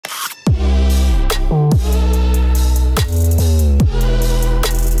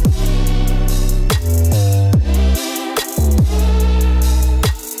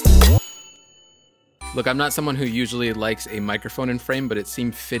Look, I'm not someone who usually likes a microphone in frame, but it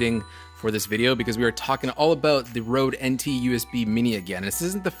seemed fitting for this video because we are talking all about the Rode NT USB Mini again. And this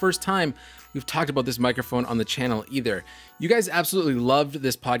isn't the first time we've talked about this microphone on the channel either. You guys absolutely loved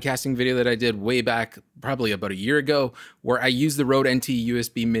this podcasting video that I did way back, probably about a year ago, where I used the Rode NT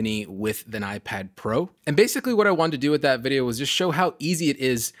USB Mini with an iPad Pro. And basically what I wanted to do with that video was just show how easy it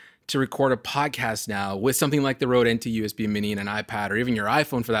is to record a podcast now with something like the Rode NT USB Mini and an iPad, or even your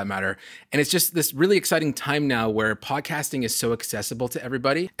iPhone for that matter. And it's just this really exciting time now where podcasting is so accessible to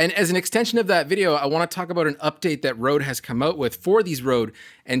everybody. And as an extension of that video, I want to talk about an update that Rode has come out with for these Rode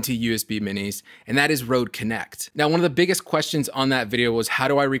NT USB Minis, and that is Rode Connect. Now, one of the biggest questions on that video was, how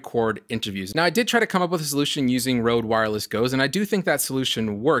do I record interviews? Now, I did try to come up with a solution using Rode Wireless Go's, and I do think that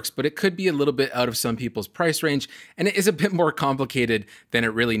solution works, but it could be a little bit out of some people's price range, and it is a bit more complicated than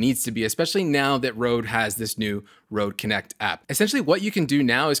it really needs to be, especially now that Rode has this new Rode Connect app. Essentially, what you can do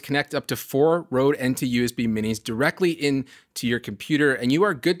now is connect up to 4 Rode NT USB Minis directly into your computer, and you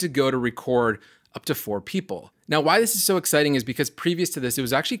are good to go to record up to 4 people. Now, why this is so exciting is because previous to this, it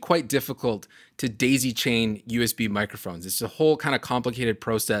was actually quite difficult to daisy chain USB microphones. It's a whole kind of complicated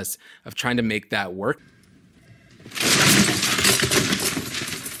process of trying to make that work.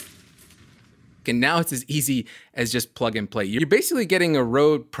 And now it's as easy as just plug and play. You're basically getting a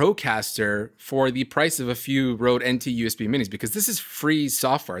Rode Procaster for the price of a few Rode NT USB Minis, because this is free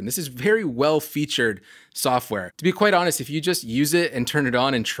software and this is very well featured software. To be quite honest, if you just use it and turn it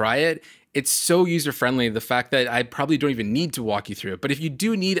on and try it, it's so user-friendly, the fact that I probably don't even need to walk you through it. But if you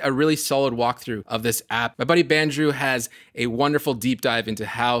do need a really solid walkthrough of this app, my buddy Bandrew has a wonderful deep dive into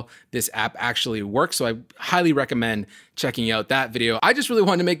how this app actually works. So I highly recommend checking out that video. I just really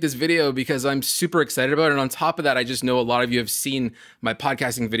wanted to make this video because I'm super excited about it. And on top of that, I just know a lot of you have seen my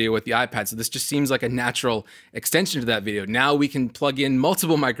podcasting video with the iPad. So this just seems like a natural extension to that video. Now we can plug in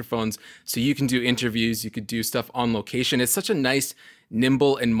multiple microphones so you can do interviews, you could do stuff on location. It's such a nice,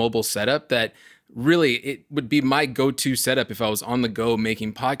 nimble and mobile setup that really it would be my go-to setup if I was on the go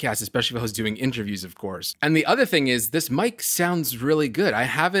making podcasts, especially if I was doing interviews, of course. And the other thing is this mic sounds really good. I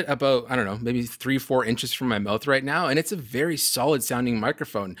have it about, I don't know, maybe 3-4 inches from my mouth right now, and it's a very solid sounding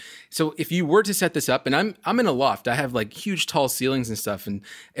microphone. So if you were to set this up, and I'm in a loft, I have like huge tall ceilings and stuff, and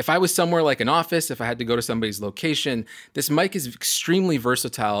if I was somewhere like an office, if I had to go to somebody's location, this mic is extremely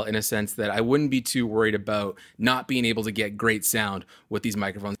versatile in a sense that I wouldn't be too worried about not being able to get great sound with these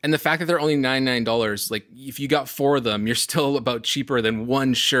microphones. And the fact that they're only $99, like if you got 4 of them, you're still about cheaper than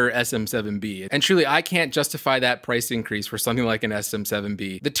one Shure SM7B. And truly, I can't justify that price increase for something like an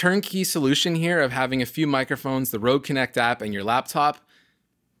SM7B. The turnkey solution here of having a few microphones, the Rode Connect app, and your laptop,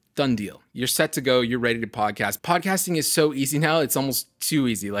 done deal. You're set to go. You're ready to podcast. Podcasting is so easy now. It's almost too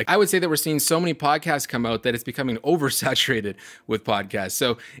easy. Like I would say that we're seeing so many podcasts come out that it's becoming oversaturated with podcasts.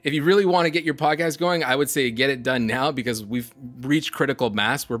 So if you really want to get your podcast going, I would say get it done now because we've reached critical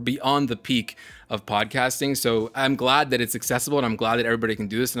mass. We're beyond the peak of podcasting. So I'm glad that it's accessible and I'm glad that everybody can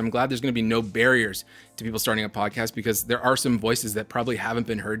do this. And I'm glad there's going to be no barriers to people starting a podcast because there are some voices that probably haven't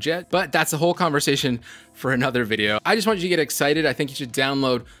been heard yet. But that's a whole conversation for another video. I just want you to get excited. I think you should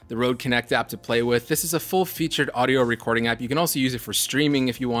download the Rode Connect app to play with. This is a full-featured audio recording app. You can also use it for streaming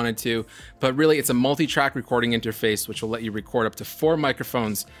if you wanted to, but really it's a multi-track recording interface which will let you record up to 4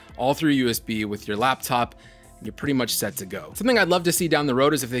 microphones all through USB with your laptop. You're pretty much set to go. Something I'd love to see down the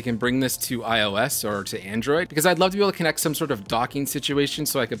road is if they can bring this to iOS or to Android, because I'd love to be able to connect some sort of docking situation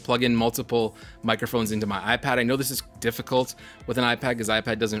so I could plug in multiple microphones into my iPad. I know this is difficult with an iPad because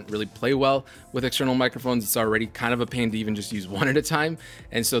iPad doesn't really play well with external microphones. It's already kind of a pain to even just use one at a time.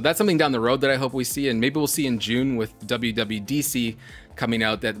 And so that's something down the road that I hope we see, and maybe we'll see in June with WWDC coming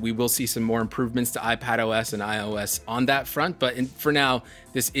out, that we will see some more improvements to iPadOS and iOS on that front. But for now,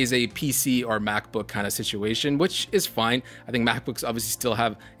 this is a PC or MacBook kind of situation, which is fine. I think MacBooks obviously still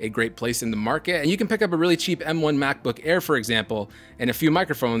have a great place in the market, and you can pick up a really cheap M1 MacBook Air, for example, and a few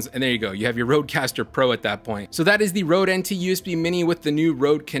microphones, and there you go. You have your Rodecaster Pro at that point. So that is the Rode NT USB Mini with the new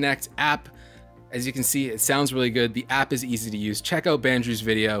Rode Connect app. As you can see, it sounds really good. The app is easy to use. Check out Bandrew's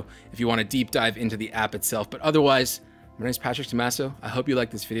video if you want to deep dive into the app itself. But otherwise, my name is Patrick Tommaso. I hope you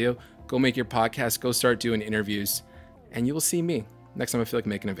like this video. Go make your podcast, go start doing interviews, and you will see me next time I feel like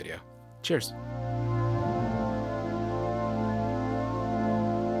making a video. Cheers.